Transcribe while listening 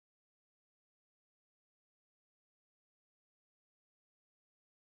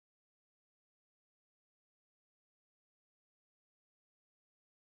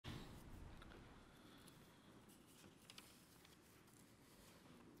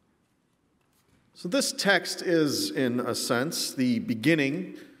So this text is, in a sense, the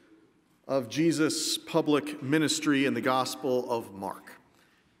beginning of Jesus' public ministry in the Gospel of Mark.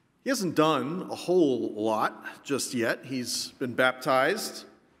 He hasn't done a whole lot just yet. He's been baptized.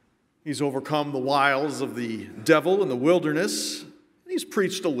 He's overcome the wiles of the devil in the wilderness. And he's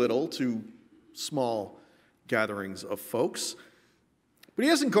preached a little to small gatherings of folks. But he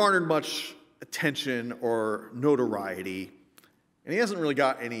hasn't garnered much attention or notoriety. And he hasn't really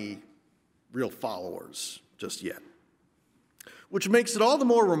got any real followers just yet. Which makes it all the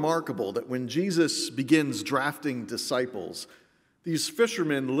more remarkable that when Jesus begins drafting disciples, these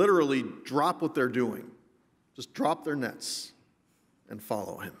fishermen literally drop what they're doing, just drop their nets and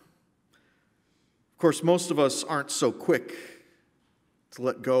follow him. Of course, most of us aren't so quick to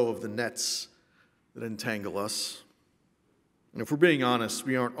let go of the nets that entangle us. And if we're being honest,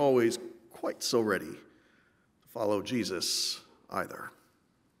 we aren't always quite so ready to follow Jesus either.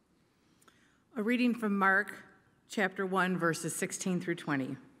 A reading from Mark chapter 1, verses 16 through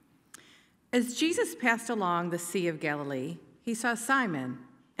 20. As Jesus passed along the Sea of Galilee, he saw Simon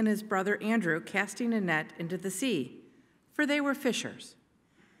and his brother Andrew casting a net into the sea, for they were fishers.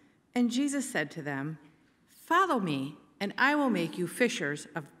 And Jesus said to them, "Follow me, and I will make you fishers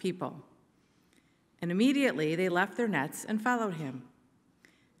of people." And immediately they left their nets and followed him.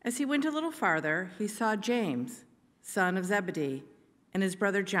 As he went a little farther, he saw James, son of Zebedee, and his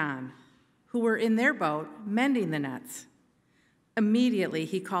brother John, who were in their boat mending the nets. Immediately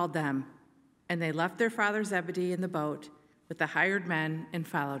he called them, and they left their father Zebedee in the boat with the hired men and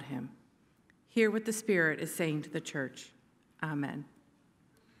followed him. Hear what the Spirit is saying to the church. Amen.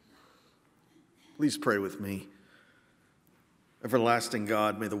 Please pray with me. Everlasting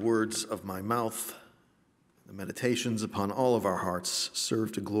God, may the words of my mouth, the meditations upon all of our hearts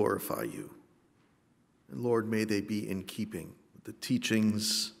serve to glorify you. And Lord, may they be in keeping with the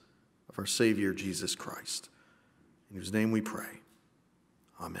teachings of our Savior, Jesus Christ, in whose name we pray.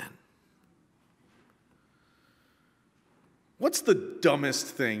 Amen. What's the dumbest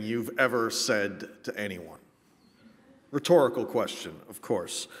thing you've ever said to anyone? Rhetorical question, of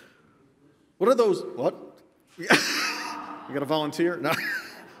course. What are those? What? You got to volunteer? No,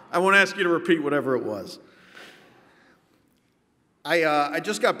 I won't ask you to repeat whatever it was. I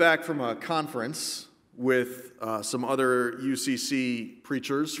just got back from a conference with some other UCC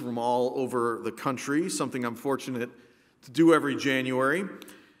preachers from all over the country, something I'm fortunate to do every January.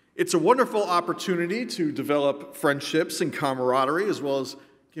 It's a wonderful opportunity to develop friendships and camaraderie, as well as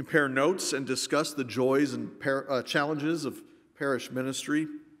compare notes and discuss the joys and challenges of parish ministry.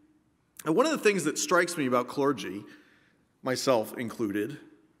 And one of the things that strikes me about clergy, myself included,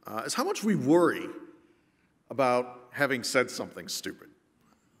 is how much we worry about having said something stupid.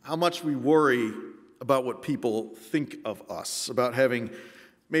 How much we worry about what people think of us, about having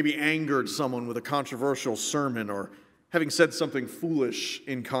maybe angered someone with a controversial sermon or having said something foolish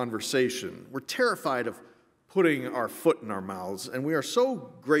in conversation. We're terrified of putting our foot in our mouths, and we are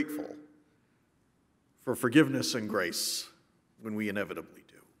so grateful for forgiveness and grace when we inevitably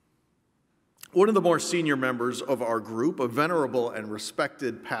do. One of the more senior members of our group, a venerable and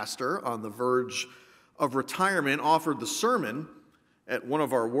respected pastor on the verge of retirement, offered the sermon at one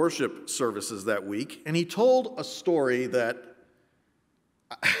of our worship services that week, and he told a story that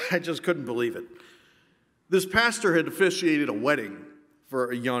I just couldn't believe it. This pastor had officiated a wedding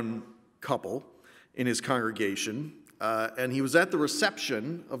for a young couple in his congregation, and he was at the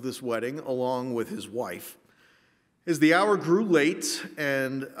reception of this wedding along with his wife. As the hour grew late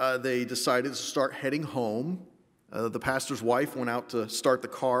and they decided to start heading home, the pastor's wife went out to start the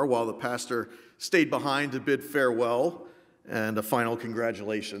car while the pastor stayed behind to bid farewell and a final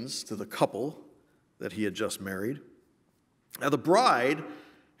congratulations to the couple that he had just married. Now, the bride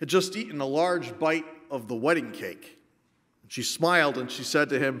had just eaten a large bite of the wedding cake. She smiled and she said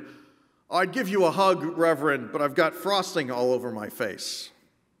to him, "I'd give you a hug, Reverend, but I've got frosting all over my face."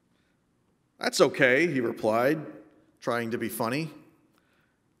 "That's okay," he replied, trying to be funny.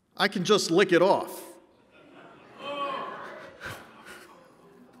 "I can just lick it off."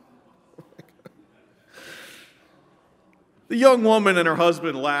 The young woman and her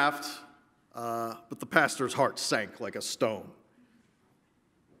husband laughed, but the pastor's heart sank like a stone.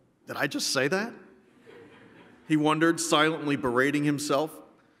 Did I just say that? He wondered, silently berating himself.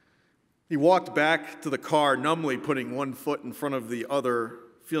 He walked back to the car, numbly putting one foot in front of the other,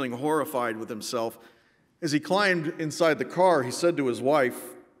 feeling horrified with himself. As he climbed inside the car, he said to his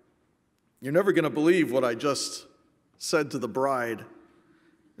wife, "You're never going to believe what I just said to the bride."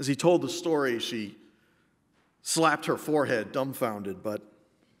 As he told the story, she slapped her forehead, dumbfounded, but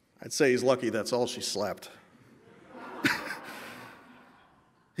I'd say he's lucky that's all she slapped.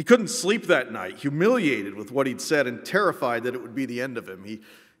 He couldn't sleep that night, humiliated with what he'd said and terrified that it would be the end of him.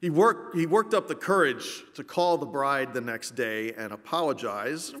 He worked up the courage to call the bride the next day and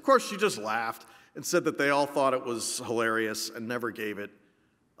apologize. Of course, she just laughed and said that they all thought it was hilarious and never gave it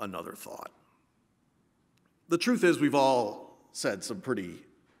another thought. The truth is, we've all said some pretty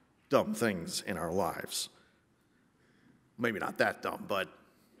dumb things in our lives. Maybe not that dumb, but,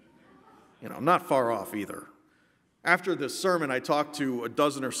 not far off either. After this sermon, I talked to a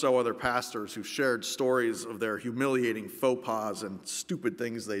dozen or so other pastors who shared stories of their humiliating faux pas and stupid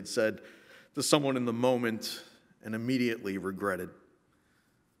things they'd said to someone in the moment and immediately regretted.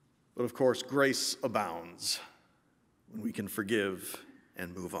 But of course, grace abounds when we can forgive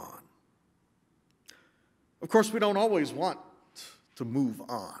and move on. Of course, we don't always want to move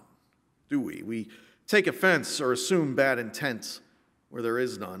on, do we? We take offense or assume bad intent where there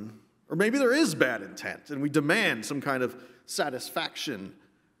is none. Or maybe there is bad intent, and we demand some kind of satisfaction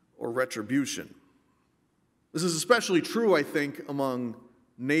or retribution. This is especially true, I think, among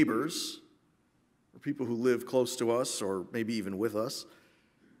neighbors, or people who live close to us, or maybe even with us.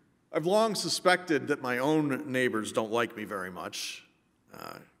 I've long suspected that my own neighbors don't like me very much,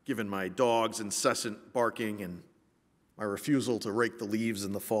 given my dog's incessant barking and my refusal to rake the leaves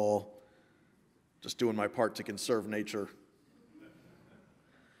in the fall, just doing my part to conserve nature.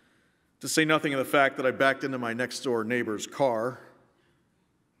 To say nothing of the fact that I backed into my next-door neighbor's car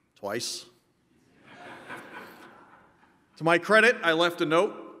twice. To my credit, I left a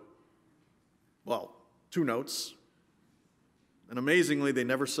note. Well, 2 notes. And amazingly, they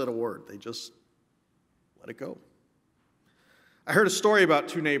never said a word. They just let it go. I heard a story about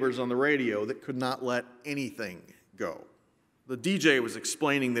 2 neighbors on the radio that could not let anything go. The DJ was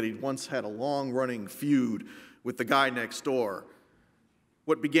explaining that he'd once had a long-running feud with the guy next door.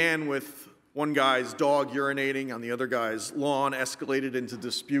 What began with one guy's dog urinating on the other guy's lawn escalated into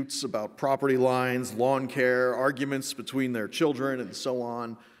disputes about property lines, lawn care, arguments between their children, and so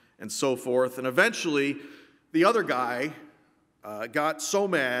on and so forth. And eventually, the other guy got so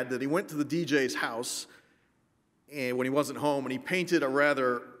mad that he went to the DJ's house when he wasn't home, and he painted a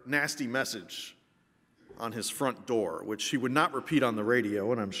rather nasty message on his front door, which he would not repeat on the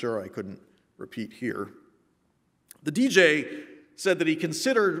radio, and I'm sure I couldn't repeat here. The DJ said that he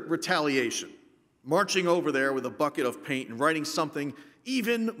considered retaliation, marching over there with a bucket of paint and writing something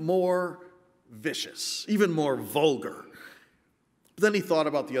even more vicious, even more vulgar. But then he thought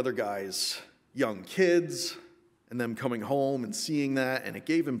about the other guy's young kids and them coming home and seeing that, and it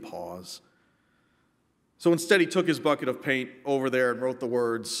gave him pause. So instead, he took his bucket of paint over there and wrote the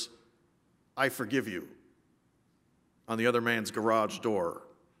words, "I forgive you," on the other man's garage door,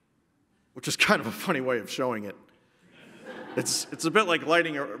 which is kind of a funny way of showing it. It's a bit like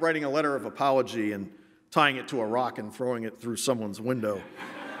writing a letter of apology and tying it to a rock and throwing it through someone's window.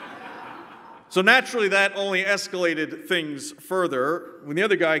 So naturally, that only escalated things further. When the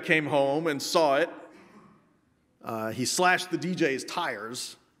other guy came home and saw it, he slashed the DJ's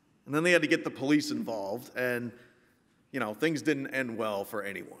tires, and then they had to get the police involved, and, things didn't end well for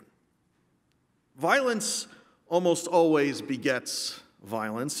anyone. Violence almost always begets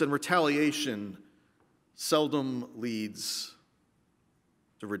violence, and retaliation seldom leads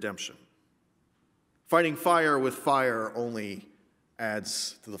to redemption. Fighting fire with fire only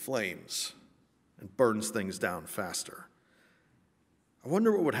adds to the flames and burns things down faster. I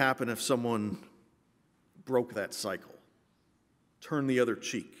wonder what would happen if someone broke that cycle, turned the other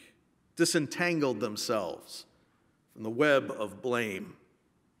cheek, disentangled themselves from the web of blame.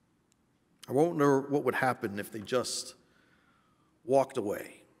 I wonder what would happen if they just walked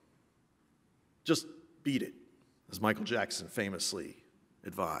away. Just beat it, as Michael Jackson famously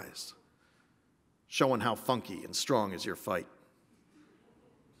advised, showing how funky and strong is your fight.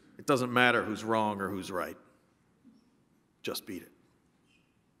 It doesn't matter who's wrong or who's right. Just beat it,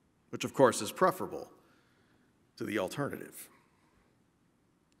 which of course is preferable to the alternative.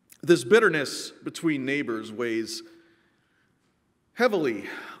 This bitterness between neighbors weighs heavily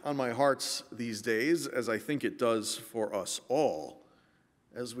on my hearts these days, as I think it does for us all,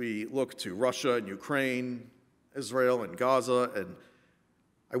 as we look to Russia and Ukraine, Israel and Gaza, and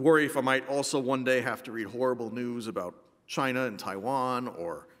I worry if I might also one day have to read horrible news about China and Taiwan,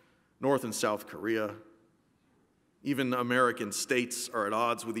 or North and South Korea. Even American states are at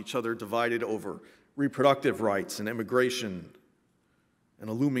odds with each other, divided over reproductive rights and immigration, and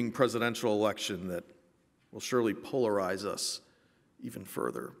a looming presidential election that will surely polarize us even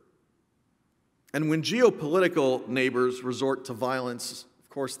further. And when geopolitical neighbors resort to violence, of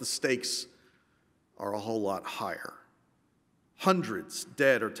course, the stakes are a whole lot higher. Hundreds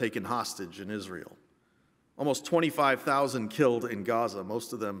dead or taken hostage in Israel. Almost 25,000 killed in Gaza,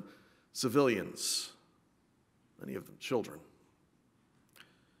 most of them civilians, many of them children.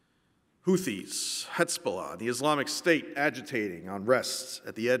 Houthis, Hezbollah, the Islamic State agitating unrest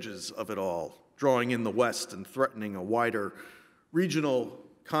at the edges of it all, drawing in the West and threatening a wider regional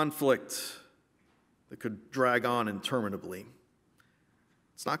conflict that could drag on interminably.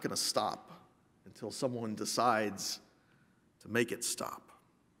 It's not going to stop until someone decides to make it stop,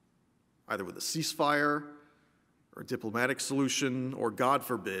 either with a ceasefire or a diplomatic solution, or, God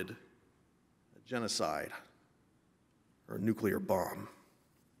forbid, a genocide or a nuclear bomb.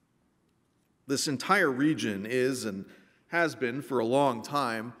 This entire region is and has been for a long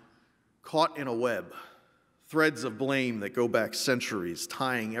time caught in a web, threads of blame that go back centuries,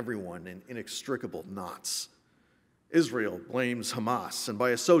 tying everyone in inextricable knots. Israel blames Hamas, and by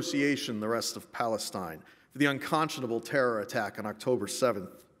association, the rest of Palestine, for the unconscionable terror attack on October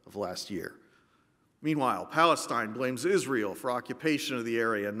 7th of last year. Meanwhile, Palestine blames Israel for occupation of the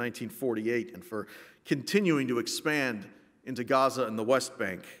area in 1948 and for continuing to expand into Gaza and the West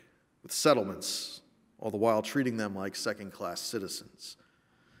Bank with settlements, all the while treating them like second-class citizens.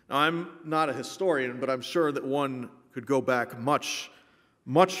 Now, I'm not a historian, but I'm sure that one could go back much,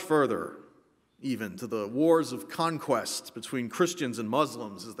 much further, even to the wars of conquest between Christians and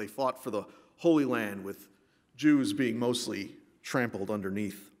Muslims as they fought for the Holy Land, with Jews being mostly trampled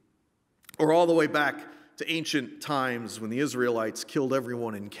underneath. Or all the way back to ancient times when the Israelites killed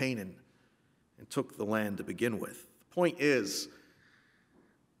everyone in Canaan and took the land to begin with. The point is,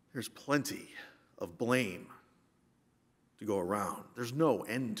 there's plenty of blame to go around. There's no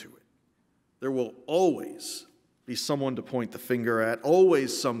end to it. There will always be someone to point the finger at,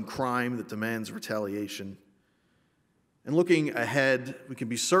 always some crime that demands retaliation. And looking ahead, we can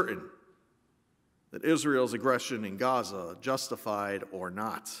be certain that Israel's aggression in Gaza, justified or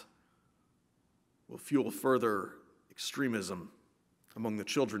not, will fuel further extremism among the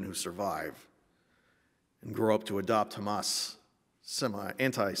children who survive and grow up to adopt Hamas'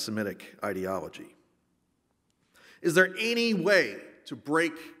 anti-Semitic ideology. Is there any way to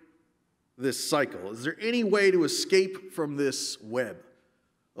break this cycle? Is there any way to escape from this web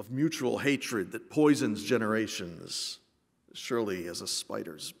of mutual hatred that poisons generations as surely as a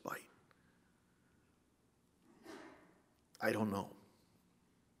spider's bite? I don't know.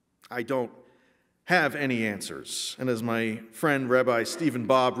 I don't have any answers. And as my friend Rabbi Stephen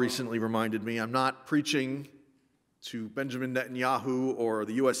Bob recently reminded me, I'm not preaching to Benjamin Netanyahu or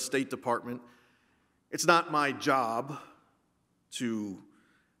the U.S. State Department. It's not my job to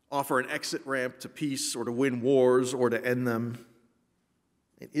offer an exit ramp to peace or to win wars or to end them.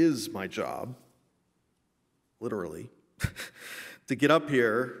 It is my job, literally, to get up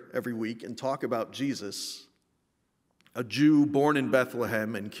here every week and talk about Jesus, a Jew born in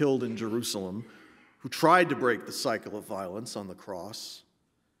Bethlehem and killed in Jerusalem, who tried to break the cycle of violence on the cross.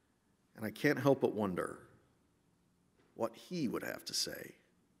 And I can't help but wonder what he would have to say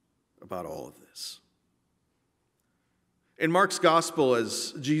about all of this. In Mark's gospel,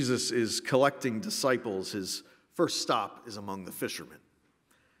 as Jesus is collecting disciples, his first stop is among the fishermen.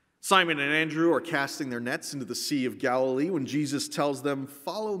 Simon and Andrew are casting their nets into the Sea of Galilee when Jesus tells them,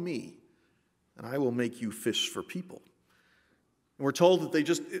 "Follow me, and I will make you fish for people." And we're told that they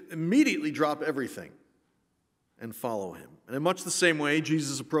just immediately drop everything and follow him. And in much the same way,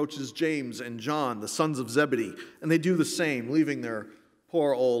 Jesus approaches James and John, the sons of Zebedee, and they do the same, leaving their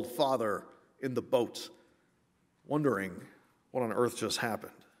poor old father in the boat, wondering what on earth just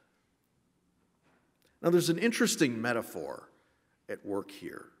happened. Now, there's an interesting metaphor at work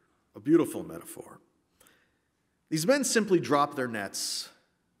here, a beautiful metaphor. These men simply drop their nets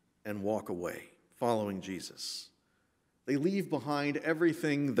and walk away, following Jesus. They leave behind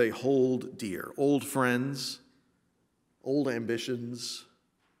everything they hold dear: old friends, old ambitions,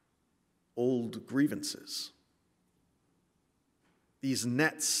 old grievances. These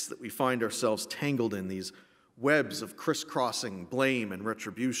nets that we find ourselves tangled in, these webs of crisscrossing blame and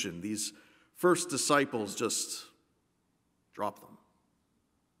retribution, these first disciples just drop them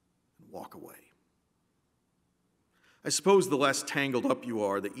and walk away. I suppose the less tangled up you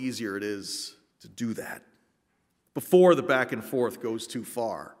are, the easier it is to do that, before the back and forth goes too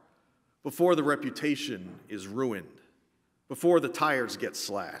far, before the reputation is ruined, before the tires get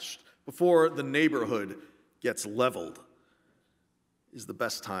slashed, before the neighborhood gets leveled, is the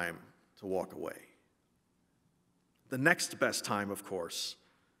best time to walk away. The next best time, of course,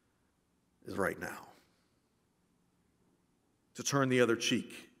 is right now. To turn the other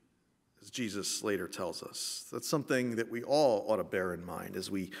cheek, as Jesus later tells us. That's something that we all ought to bear in mind as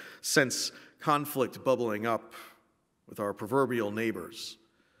we sense conflict bubbling up with our proverbial neighbors.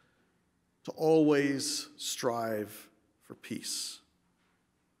 to always strive for peace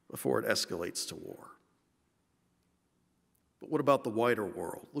before it escalates to war. But what about the wider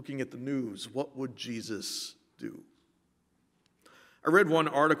world? Looking at the news, what would Jesus do? I read one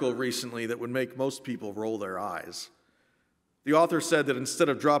article recently that would make most people roll their eyes. The author said that instead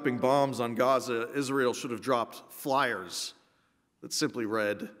of dropping bombs on Gaza, Israel should have dropped flyers that simply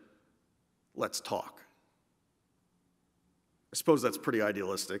read, "Let's talk." I suppose that's pretty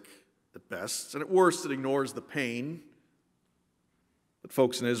idealistic at best, and at worst it ignores the pain that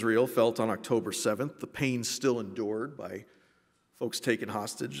folks in Israel felt on October 7th, the pain still endured by folks taken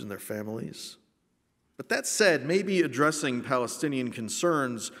hostage and their families. But that said, maybe addressing Palestinian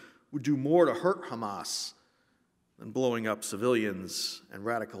concerns would do more to hurt Hamas than blowing up civilians and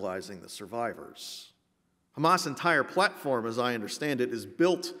radicalizing the survivors. Hamas' entire platform, as I understand it, is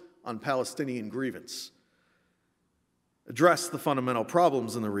built on Palestinian grievance. Address the fundamental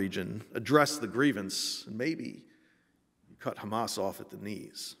problems in the region, address the grievance, and maybe you cut Hamas off at the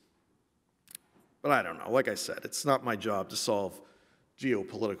knees. But I don't know. Like I said, it's not my job to solve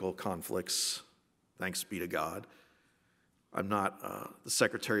geopolitical conflicts. Thanks be to God. I'm not the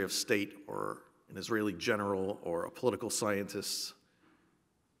Secretary of State or an Israeli general or a political scientist.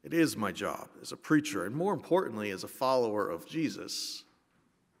 It is my job as a preacher, and more importantly, as a follower of Jesus,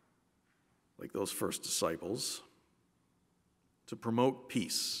 like those first disciples, to promote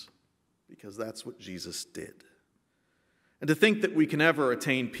peace, because that's what Jesus did. And to think that we can ever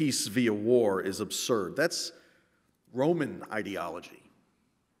attain peace via war is absurd. That's Roman ideology.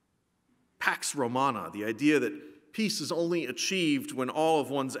 Pax Romana, the idea that peace is only achieved when all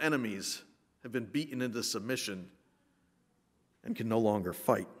of one's enemies have been beaten into submission and can no longer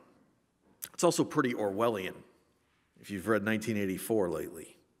fight. It's also pretty Orwellian, if you've read 1984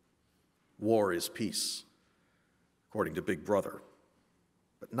 lately. War is peace, according to Big Brother,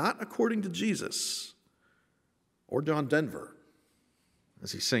 but not according to Jesus or John Denver,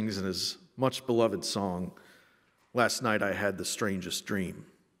 as he sings in his much beloved song, "Last Night I Had the Strangest Dream."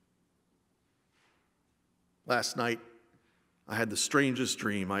 Last night, I had the strangest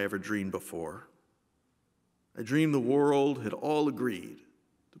dream I ever dreamed before. I dreamed the world had all agreed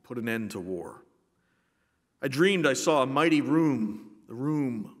to put an end to war. I dreamed I saw a mighty room. The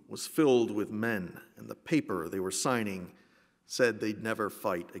room was filled with men, and the paper they were signing said they'd never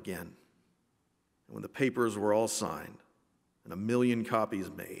fight again. And when the papers were all signed and 1,000,000 copies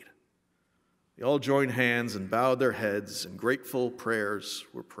made, they all joined hands and bowed their heads, and grateful prayers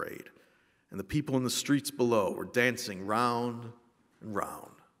were prayed. And the people in the streets below were dancing round and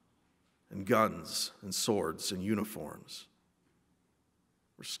round, and guns and swords and uniforms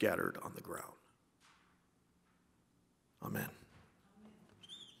were scattered on the ground.